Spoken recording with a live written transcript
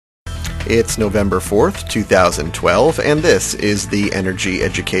It's November 4th, 2012, and this is the Energy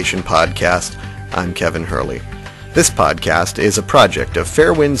Education Podcast. I'm Kevin Hurley. This podcast is a project of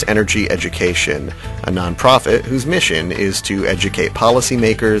Fairwinds Energy Education, a nonprofit whose mission is to educate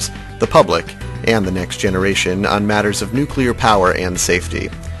policymakers, the public, and the next generation on matters of nuclear power and safety.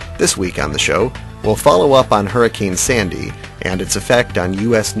 This week on the show, we'll follow up on Hurricane Sandy and its effect on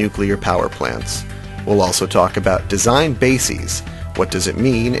U.S. nuclear power plants. We'll also talk about design bases. What does it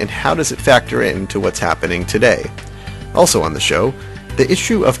mean, and how does it factor into what's happening today? Also on the show, the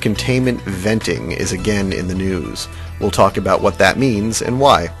issue of containment venting is again in the news. We'll talk about what that means and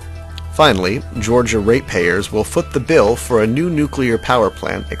why. Finally, Georgia ratepayers will foot the bill for a new nuclear power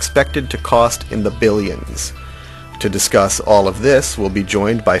plant expected to cost in the billions. To discuss all of this, we'll be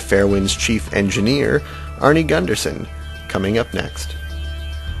joined by Fairwinds Chief Engineer, Arnie Gundersen, coming up next.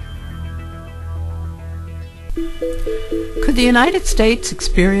 Could the United States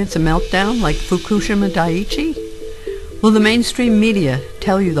experience a meltdown like Fukushima Daiichi? Will the mainstream media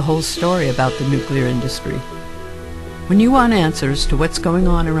tell you the whole story about the nuclear industry? When you want answers to what's going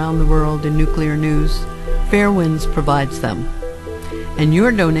on around the world in nuclear news, Fairwinds provides them. And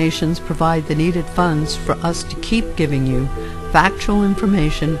your donations provide the needed funds for us to keep giving you factual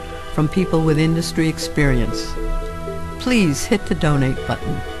information from people with industry experience. Please hit the donate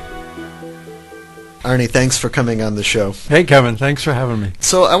button. Arnie, thanks for coming on the show. Hey, Kevin. Thanks for having me.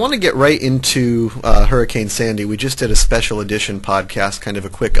 So I want to get right into Hurricane Sandy. We just did a special edition podcast, kind of a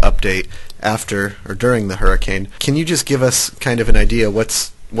quick update after or during the hurricane. Can you just give us kind of an idea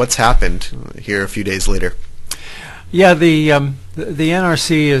what's happened here a few days later? Yeah, the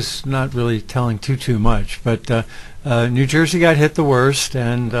NRC is not really telling too much, but New Jersey got hit the worst,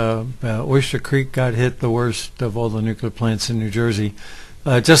 and Oyster Creek got hit the worst of all the nuclear plants in New Jersey.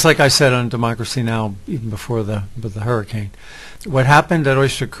 Just like I said on Democracy Now! Even before the hurricane. What happened at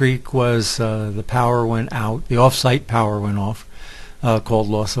Oyster Creek was the power went out, the off-site power went off, called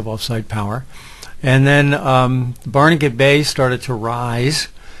loss of off-site power. And then Barnegat Bay started to rise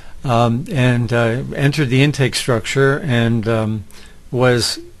and entered the intake structure and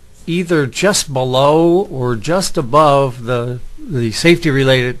was either just below or just above the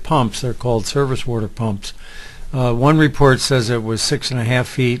safety-related pumps. They're called service water pumps. One report says it was 6.5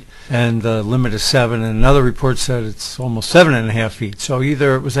 feet and the limit is 7, and another report said it's almost 7.5 feet. So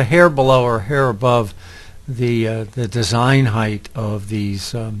either it was a hair below or a hair above the design height of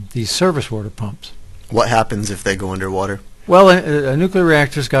these service water pumps. What happens if they go underwater? Well, a nuclear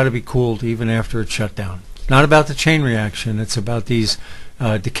reactor's got to be cooled even after it's shut down. It's not about the chain reaction. It's about these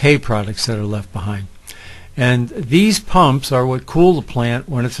decay products that are left behind. And these pumps are what cool the plant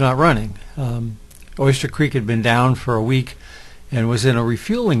when it's not running. Oyster Creek had been down for a week and was in a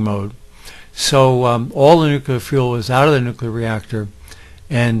refueling mode. So all the nuclear fuel was out of the nuclear reactor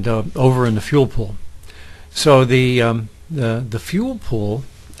and over in the fuel pool. So the fuel pool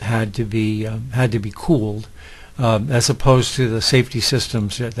had to be cooled as opposed to the safety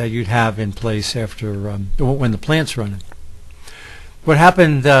systems that you'd have in place after when the plant's running. What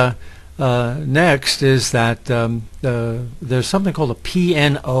happened next is that there's something called a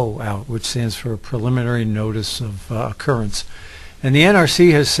PNO out, which stands for Preliminary Notice of Occurrence, and the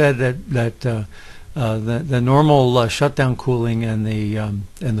NRC has said that the normal shutdown cooling and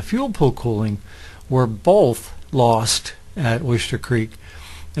the fuel pool cooling were both lost at Oyster Creek,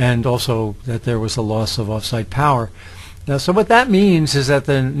 and also that there was a loss of off-site power. Now, so what that means is that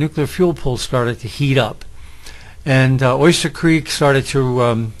the nuclear fuel pool started to heat up. And Oyster Creek started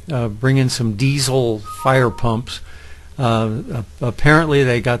to bring in some diesel fire pumps. Apparently,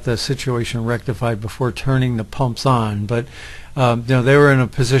 they got the situation rectified before turning the pumps on. But they were in a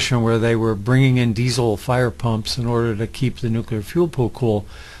position where they were bringing in diesel fire pumps in order to keep the nuclear fuel pool cool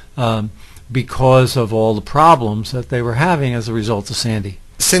because of all the problems that they were having as a result of Sandy.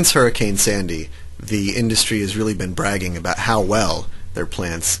 Since Hurricane Sandy, the industry has really been bragging about how well their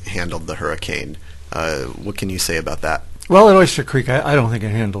plants handled the hurricane. What can you say about that? Well, at Oyster Creek, I don't think it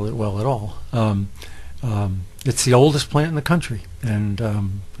handled it well at all. It's the oldest plant in the country, and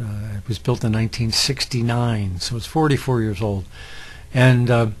it was built in 1969, so it's 44 years old.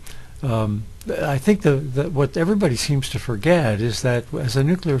 And I think what everybody seems to forget is that as a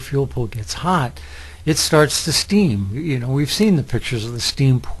nuclear fuel pool gets hot, it starts to steam. You know, we've seen the pictures of the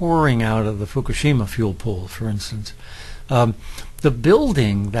steam pouring out of the Fukushima fuel pool, for instance. The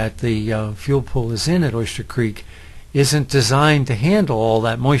building that the fuel pool is in at Oyster Creek isn't designed to handle all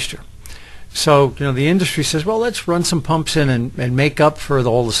that moisture. So, the industry says, well, let's run some pumps in and make up for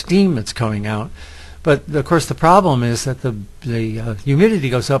all the steam that's coming out. But of course the problem is that the humidity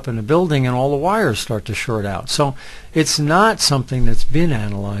goes up in the building and all the wires start to short out. So it's not something that's been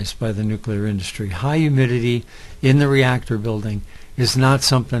analyzed by the nuclear industry. High humidity in the reactor building is not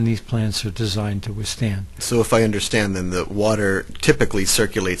something these plants are designed to withstand. So if I understand, then the water typically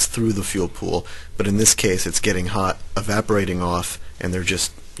circulates through the fuel pool, but in this case it's getting hot, evaporating off, and they're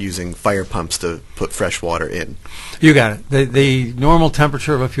just using fire pumps to put fresh water in. You got it. The normal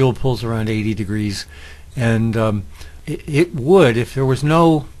temperature of a fuel pool is around 80 degrees, and it would, if there was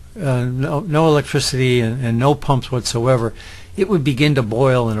no electricity and no pumps whatsoever, it would begin to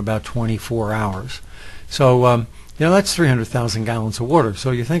boil in about 24 hours. So that's 300,000 gallons of water.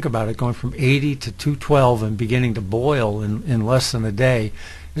 So you think about it, going from 80 to 212 and beginning to boil in less than a day.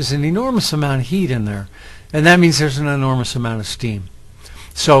 There's an enormous amount of heat in there, and that means there's an enormous amount of steam.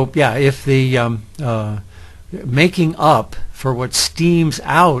 So yeah, if the making up for what steams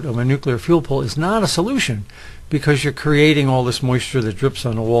out of a nuclear fuel pool is not a solution, because you're creating all this moisture that drips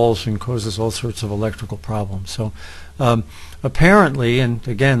on the walls and causes all sorts of electrical problems. So apparently, and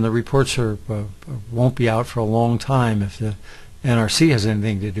again, the reports won't be out for a long time if the NRC has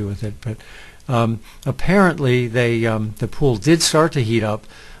anything to do with it, but apparently the pool did start to heat up,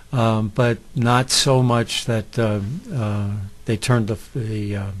 but not so much that they turned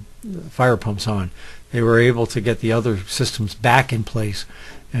the fire pumps on. They were able to get the other systems back in place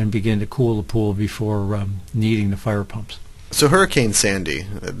and begin to cool the pool before needing the fire pumps. So Hurricane Sandy,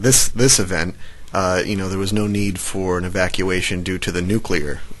 this event, there was no need for an evacuation due to the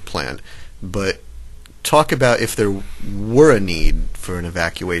nuclear plant, but talk about if there were a need for an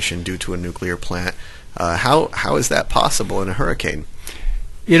evacuation due to a nuclear plant. How is that possible in a hurricane?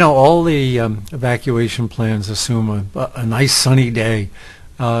 All the evacuation plans assume a nice sunny day.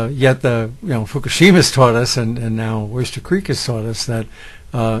 Yet Fukushima's taught us, and now Oyster Creek has taught us that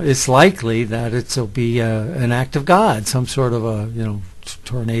it's likely that it'll be an act of God, some sort of a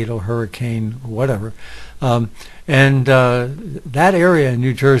tornado, hurricane, whatever. And that area in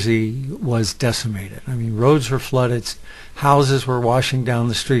New Jersey was decimated. I mean, roads were flooded, houses were washing down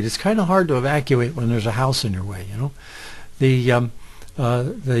the street. It's kind of hard to evacuate when there's a house in your way. The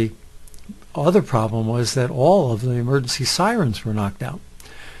other problem was that all of the emergency sirens were knocked out.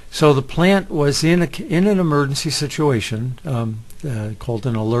 So the plant was in an emergency situation called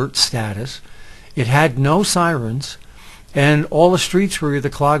an alert status. It had no sirens, and all the streets were either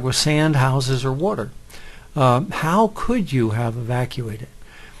clogged with sand, houses, or water. How could you have evacuated?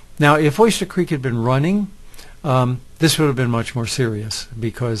 Now, if Oyster Creek had been running, this would have been much more serious,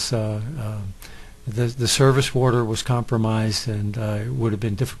 because the service water was compromised, and it would have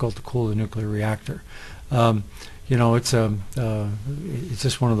been difficult to cool the nuclear reactor. It's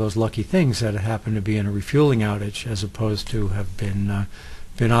just one of those lucky things that it happened to be in a refueling outage as opposed to have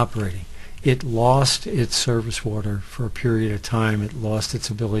been operating. It lost its service water for a period of time. It lost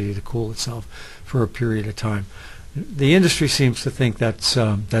its ability to cool itself for a period of time. The industry seems to think that's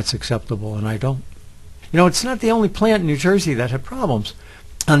acceptable, and I don't. It's not the only plant in New Jersey that had problems.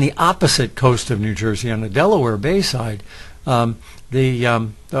 On the opposite coast of New Jersey, on the Delaware Bay side, a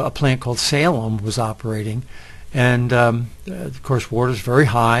plant called Salem was operating, and of course water is very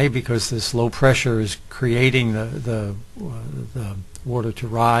high because this low pressure is creating the water to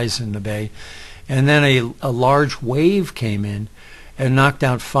rise in the bay, and then a large wave came in and knocked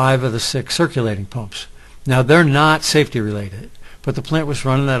out 5 of the 6 circulating pumps. Now, they're not safety related, but the plant was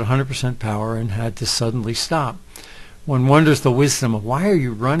running at 100% power and had to suddenly stop. One wonders the wisdom of why are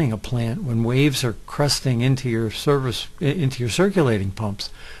you running a plant when waves are crusting into your circulating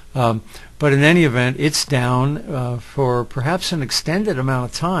pumps. But in any event, it's down for perhaps an extended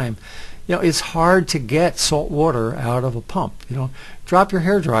amount of time. It's hard to get salt water out of a pump. Drop your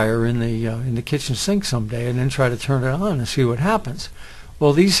hairdryer in the kitchen sink someday and then try to turn it on and see what happens.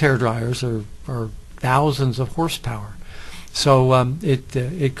 Well, these hairdryers are thousands of horsepower. So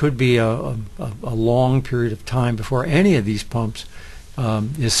it could be a long period of time before any of these pumps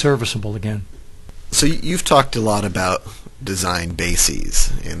is serviceable again. So you've talked a lot about design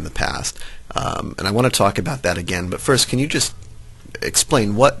bases in the past, and I want to talk about that again. But first, can you just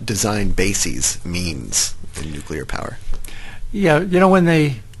explain what design bases means in nuclear power? Yeah,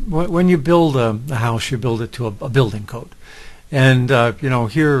 when you build a house, you build it to a building code. And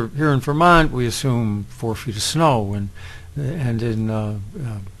here in Vermont, we assume 4 feet of snow, and in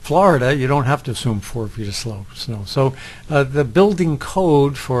Florida, you don't have to assume 4 feet of snow. So the building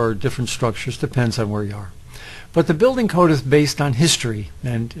code for different structures depends on where you are. But the building code is based on history,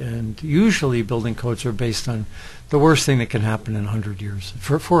 and usually building codes are based on the worst thing that can happen in 100 years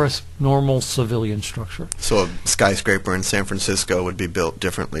for a normal civilian structure. So a skyscraper in San Francisco would be built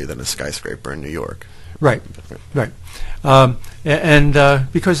differently than a skyscraper in New York. Right, right.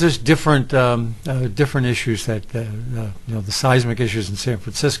 Because there's different different issues that the seismic issues in San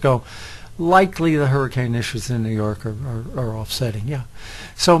Francisco, likely the hurricane issues in New York are offsetting. Yeah.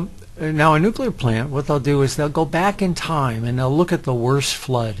 So now a nuclear plant, what they'll do is they'll go back in time and they'll look at the worst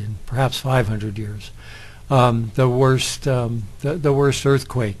flood in perhaps 500 years, the worst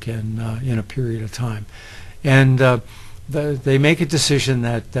earthquake in a period of time, and they make a decision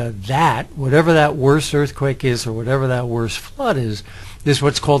that whatever that worst earthquake is or whatever that worst flood is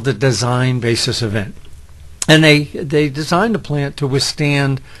what's called the design basis event. And they designed the plant to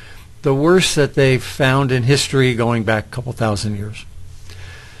withstand the worst that they've found in history going back a couple thousand years.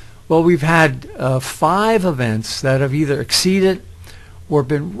 Well, we've had 5 events that have either exceeded or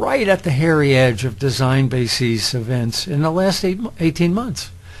been right at the hairy edge of design basis events in the last 18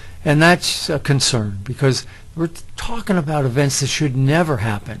 months. And that's a concern because we're talking about events that should never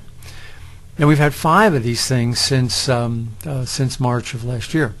happen. And we've had 5 of these things since March of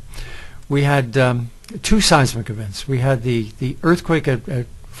last year. We had 2 seismic events. We had the earthquake at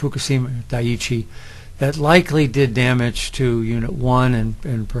Fukushima Daiichi that likely did damage to Unit 1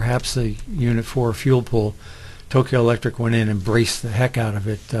 and perhaps the Unit 4 fuel pool. Tokyo Electric went in and braced the heck out of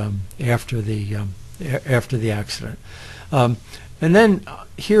it after the accident. And then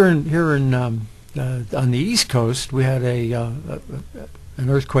here in on the East Coast, we had an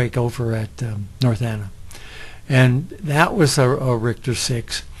earthquake over at North Anna, and that was a Richter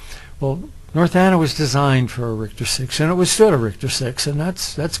 6. Well, North Anna was designed for a Richter 6, and it withstood a Richter 6, and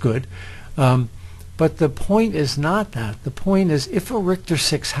that's good. But the point is not that. The point is, if a Richter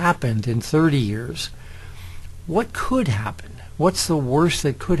 6 happened in 30 years, what could happen? What's the worst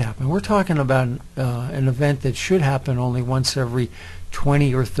that could happen? We're talking about an event that should happen only once every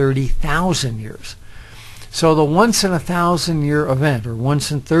 20 or 30,000 years. So the once in 1,000 year event or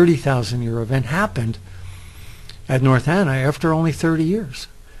once in 30,000 year event happened at North Anna after only 30 years.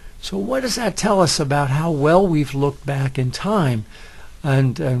 So what does that tell us about how well we've looked back in time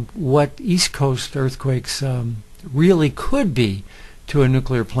and what East Coast earthquakes really could be to a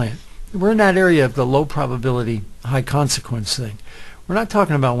nuclear plant? We're in that area of the low probability, high consequence thing. We're not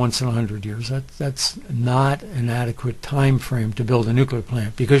talking about once in 100 years. That's not an adequate time frame to build a nuclear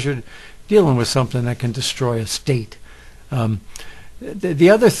plant because you're dealing with something that can destroy a state. The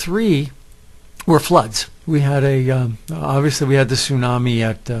other 3 were floods. We had obviously we had the tsunami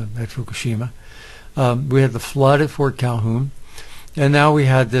at Fukushima. We had the flood at Fort Calhoun, and now we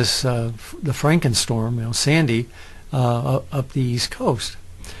had this the Frankenstorm, Sandy, up the East Coast.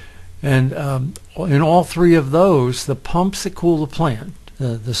 And in all 3 of those, the pumps that cool the plant,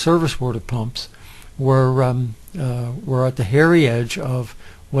 the service water pumps, were at the hairy edge of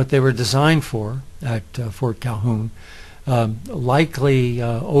what they were designed for at Fort Calhoun, likely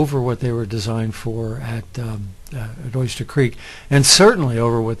over what they were designed for at Oyster Creek, and certainly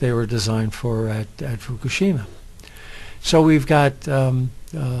over what they were designed for at Fukushima. So we've got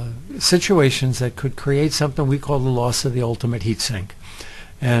situations that could create something we call the loss of the ultimate heat sink.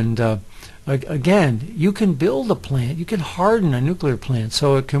 And again, you can build a plant, you can harden a nuclear plant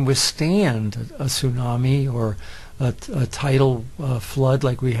so it can withstand a tsunami or a tidal flood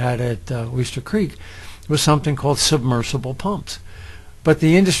like we had at Oyster Creek with something called submersible pumps. But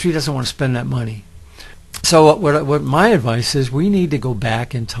the industry doesn't want to spend that money. So what my advice is, we need to go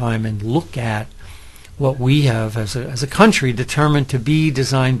back in time and look at what we have as a country determined to be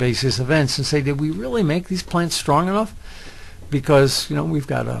design basis events and say, did we really make these plants strong enough? Because we've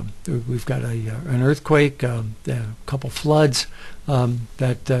got an earthquake, a couple floods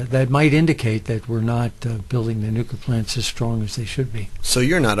that might indicate that we're not building the nuclear plants as strong as they should be. So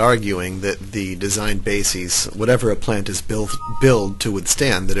you're not arguing that the design bases, whatever a plant is built to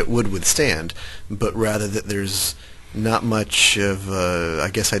withstand, that it would withstand, but rather that there's not much of I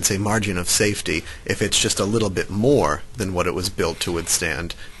guess I'd say margin of safety. If it's just a little bit more than what it was built to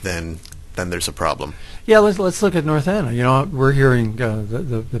withstand, then there's a problem. Yeah, let's look at North Anna. We're hearing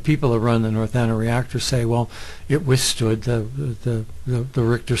the people that run the North Anna reactor say, well, it withstood the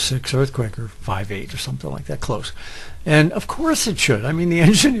Richter 6 earthquake, or 5.8 or something like that, close. And of course it should. I mean, the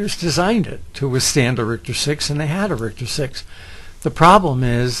engineers designed it to withstand a Richter 6, and they had a Richter 6. The problem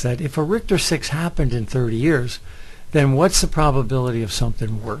is that if a Richter 6 happened in 30 years, then what's the probability of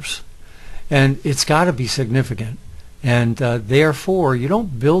something worse? And it's got to be significant. And therefore, you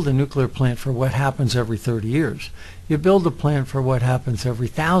don't build a nuclear plant for what happens every 30 years. You build a plant for what happens every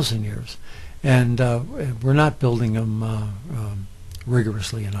 1,000 years. and we're not building them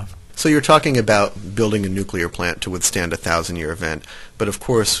rigorously enough. So you're talking about building a nuclear plant to withstand a 1,000-year event, but of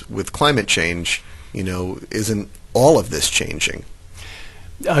course, with climate change, isn't all of this changing?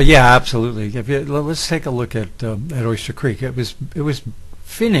 Yeah, absolutely. Let's take a look at Oyster Creek. It was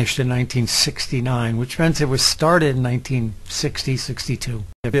finished in 1969, which meant it was started in 1960-62.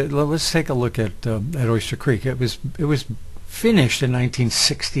 Let's take a look at Oyster Creek. It was finished in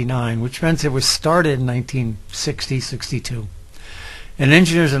 1969, which meant it was started in 1960-62. And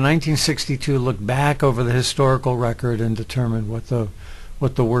engineers in 1962 looked back over the historical record and determined what the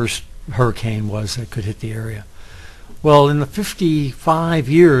worst hurricane was that could hit the area. Well, in the 55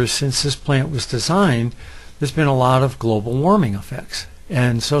 years since this plant was designed, there's been a lot of global warming effects.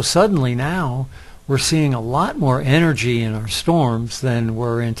 And so suddenly now we're seeing a lot more energy in our storms than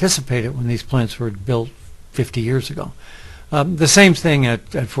were anticipated when these plants were built 50 years ago. The same thing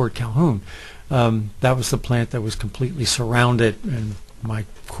at Fort Calhoun. That was the plant that was completely surrounded, and my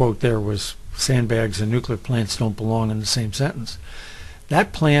quote there was, "Sandbags and nuclear plants don't belong in the same sentence."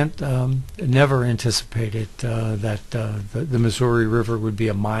 That plant never anticipated that the Missouri River would be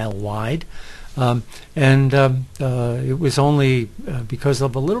a mile wide. It was only because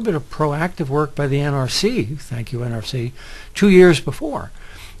of a little bit of proactive work by the NRC, thank you NRC, 2 years before,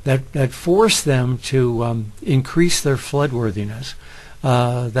 that forced them to increase their floodworthiness,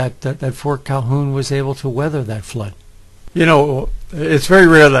 that Fort Calhoun was able to weather that flood. It's very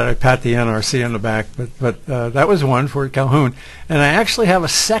rare that I pat the NRC on the back, but that was one, Fort Calhoun. And I actually have a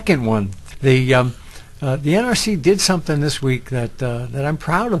second one. The NRC did something this week that I'm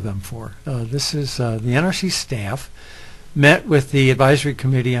proud of them for. This is the NRC staff met with the Advisory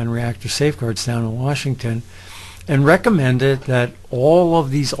Committee on Reactor Safeguards down in Washington and recommended that all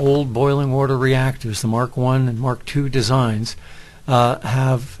of these old boiling water reactors, the Mark I and Mark II designs,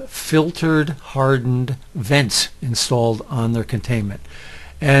 have filtered, hardened vents installed on their containment.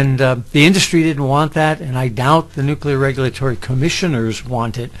 And the industry didn't want that, and I doubt the Nuclear Regulatory Commissioners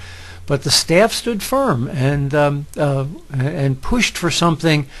want it. But the staff stood firm and pushed for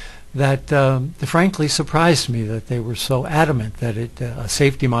something that frankly surprised me, that they were so adamant that a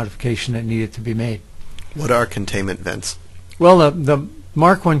safety modification that needed to be made. What are containment vents? Well, the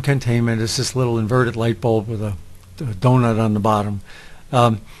Mark I containment is this little inverted light bulb with a donut on the bottom,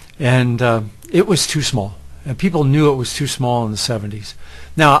 it was too small, and people knew it was too small in the 70s.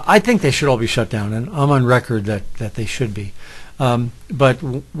 Now, I think they should all be shut down, and I'm on record that they should be. But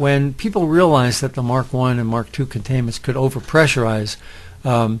when people realized that the Mark I and Mark II containments could overpressurize,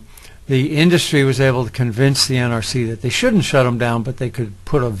 the industry was able to convince the NRC that they shouldn't shut them down, but they could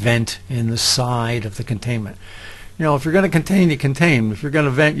put a vent in the side of the containment. If you're going to contain, you contain. If you're going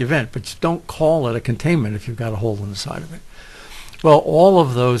to vent, you vent. But you don't call it a containment if you've got a hole in the side of it. Well, all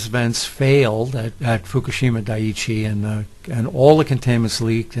of those vents failed at Fukushima Daiichi, and all the containments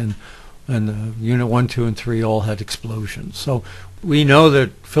leaked, and Unit 1, 2, and 3 all had explosions. So we know that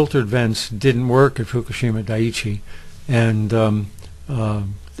filtered vents didn't work at Fukushima Daiichi, and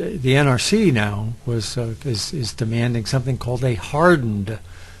the NRC now is demanding something called a hardened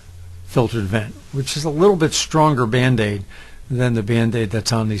filtered vent, which is a little bit stronger Band-Aid than the Band-Aid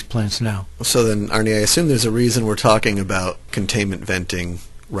that's on these plants now. So then, Arnie, I assume there's a reason we're talking about containment venting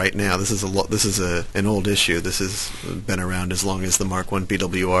right now. This is an old issue. This has been around as long as the Mark I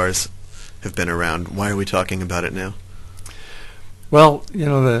BWRs have been around. Why are we talking about it now? Well,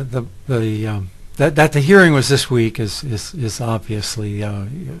 that the hearing was this week is obviously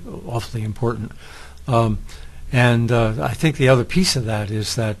awfully important. I think the other piece of that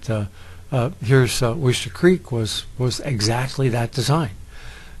is that here's Oyster Creek was exactly that design.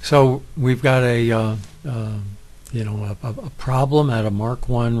 So we've got a problem at a Mark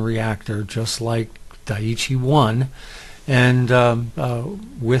I reactor, just like Daiichi 1, and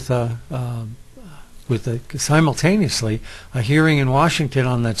with simultaneously a hearing in Washington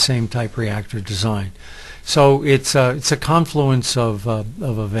on that same type reactor design. So it's a confluence of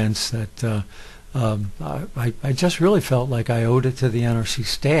events that. I just really felt like I owed it to the NRC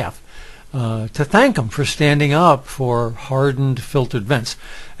staff to thank them for standing up for hardened filtered vents.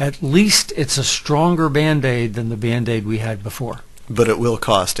 At least it's a stronger Band-Aid than the Band-Aid we had before. But it will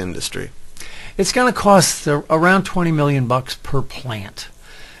cost industry. It's going to cost around $20 million per plant.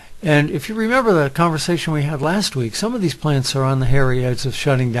 And if you remember the conversation we had last week, some of these plants are on the hairy edge of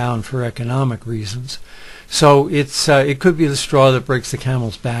shutting down for economic reasons. So it could be the straw that breaks the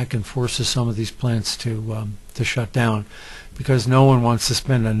camel's back and forces some of these plants to shut down, because no one wants to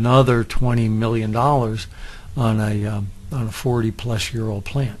spend another $20 million on a 40-plus-year-old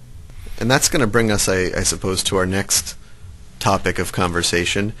plant. And that's going to bring us, I suppose, to our next topic of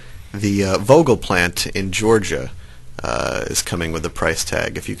conversation. The Vogtle plant in Georgia is coming with a price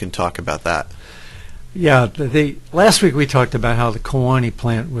tag. If you can talk about that. Yeah, last week we talked about how the Kewanee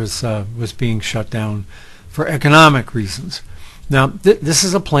plant was being shut down for economic reasons. Now, this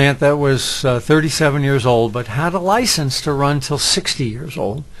is a plant that was 37 years old, but had a license to run till 60 years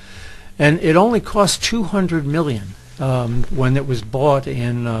old, and it only cost $200 million when it was bought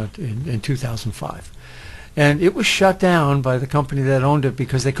in 2005, and it was shut down by the company that owned it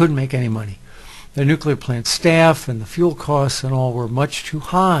because they couldn't make any money. The nuclear plant staff and the fuel costs and all were much too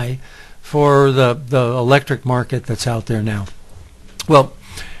high for the electric market that's out there now. Well,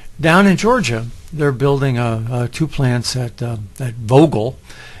 down in Georgia, they're building two plants at Vogtle,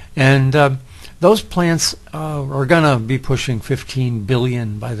 and those plants are going to be pushing $15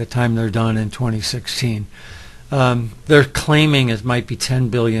 billion by the time they're done in 2016. They're claiming it might be $10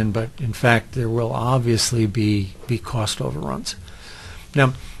 billion, but in fact there will obviously be cost overruns.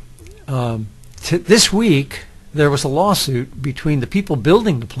 Now, this week there was a lawsuit between the people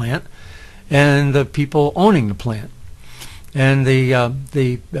building the plant and the people owning the plant. And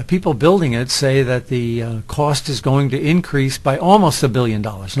the people building it say that the cost is going to increase by almost $1 billion,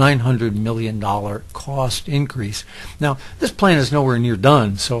 $900 million cost increase. Now, this plant is nowhere near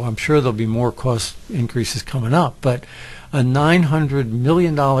done, so I'm sure there'll be more cost increases coming up, but a $900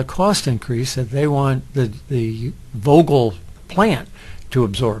 million cost increase that they want the Vogtle plant to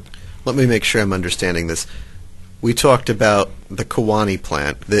absorb. Let me make sure I'm understanding this. We talked about the Kewanee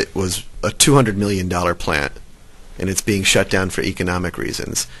plant that was a $200 million plant, and it's being shut down for economic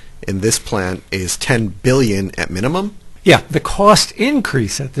reasons. And this plant is $10 billion at minimum? Yeah, the cost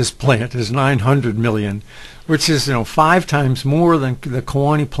increase at this plant is $900 million, which is 5 times more than the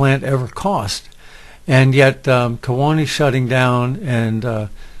Kewanee plant ever cost. And yet Kewanee's shutting down, and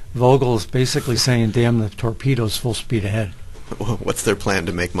Vogtle is basically saying, damn the torpedoes, full speed ahead. What's their plan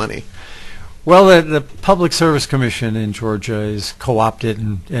to make money? Well, the Public Service Commission in Georgia is co-opted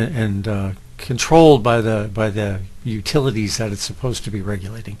and controlled by the utilities that it's supposed to be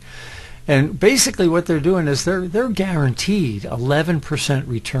regulating. And basically what they're doing is they're guaranteed 11%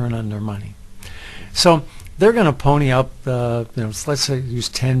 return on their money. So they're going to pony up, let's say use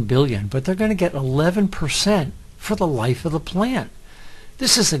 $10 billion, but they're going to get 11% for the life of the plant.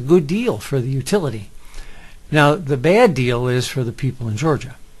 This is a good deal for the utility. Now, the bad deal is for the people in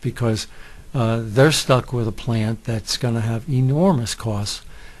Georgia, because they're stuck with a plant that's going to have enormous costs,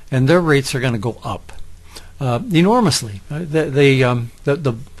 and their rates are going to go up enormously.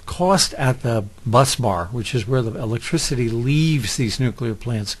 The cost at the bus bar, which is where the electricity leaves these nuclear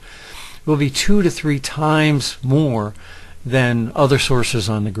plants, will be 2 to 3 times more than other sources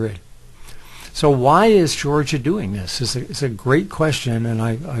on the grid. So why is Georgia doing this? It's a great question, and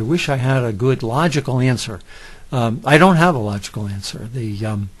I wish I had a good logical answer. I don't have a logical answer.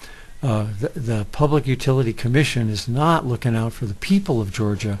 The Public Utility Commission is not looking out for the people of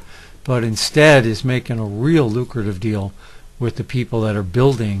Georgia, but instead is making a real lucrative deal with the people that are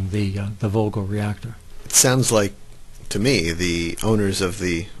building the Vogtle reactor. It sounds like, to me, the owners of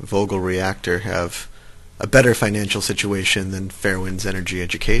the Vogtle reactor have a better financial situation than Fairwinds Energy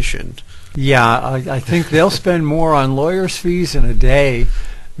Education. Yeah, I think they'll spend more on lawyers' fees in a day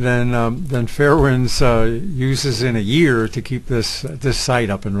than Fairwinds uses in a year to keep this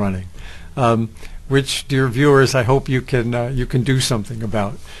site up and running. Which, dear viewers, I hope you can do something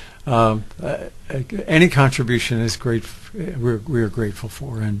about. Any contribution is great. We're grateful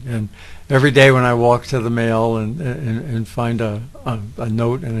for, and every day when I walk to the mail and find a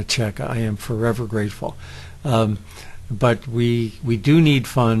note and a check, I am forever grateful. But we do need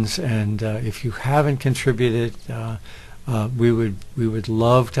funds, and if you haven't contributed, we would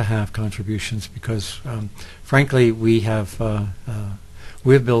love to have contributions, because frankly we have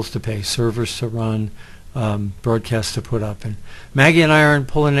bills to pay, servers to run, broadcasts to put up, and Maggie and I aren't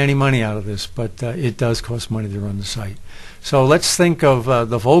pulling any money out of this, but it does cost money to run the site. So let's think of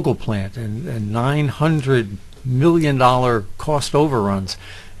the Vogtle plant and $900 million cost overruns,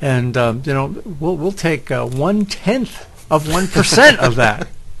 and we'll take 1/10 of 1% of that.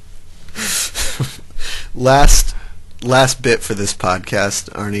 Last bit for this podcast,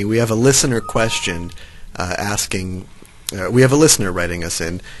 Arnie. We have a listener question asking. We have a listener writing us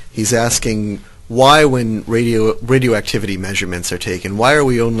in. He's asking why, when radioactivity measurements are taken, why are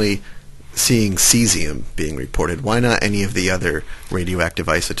we only seeing cesium being reported? Why not any of the other radioactive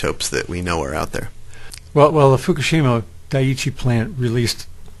isotopes that we know are out there? Well, the Fukushima Daiichi plant released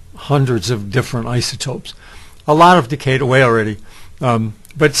hundreds of different isotopes. A lot have decayed away already.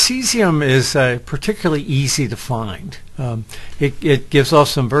 But cesium is particularly easy to find. It gives off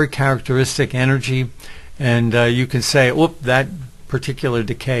some very characteristic energy, and you can say, "Whoop, that particular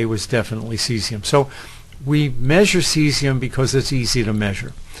decay was definitely cesium. So we measure cesium because it's easy to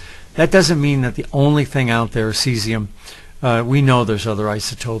measure. That doesn't mean that the only thing out there is cesium. We know there's other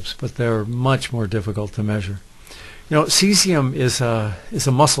isotopes, but they're much more difficult to measure. You know, cesium is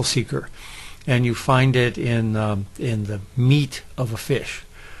a muscle seeker, and you find it in the meat of a fish,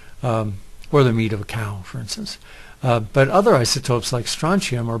 or the meat of a cow, for instance. But other isotopes like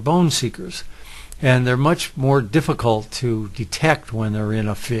strontium are bone seekers, and they're much more difficult to detect when they're in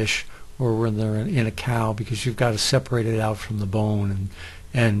a fish or when they're in a cow, because you've got to separate it out from the bone,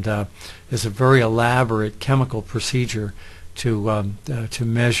 and there's a very elaborate chemical procedure to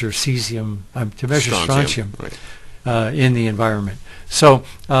measure cesium, to measure strontium right. In the environment. So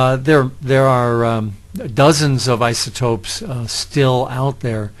there are dozens of isotopes still out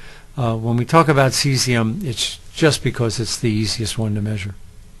there. When we talk about cesium, it's just because it's the easiest one to measure.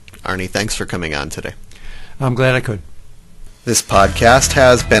 Arnie, thanks for coming on today. I'm glad I could. This podcast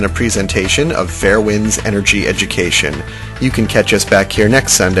has been a presentation of Fairwinds Energy Education. You can catch us back here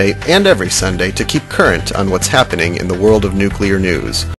next Sunday and every Sunday to keep current on what's happening in the world of nuclear news.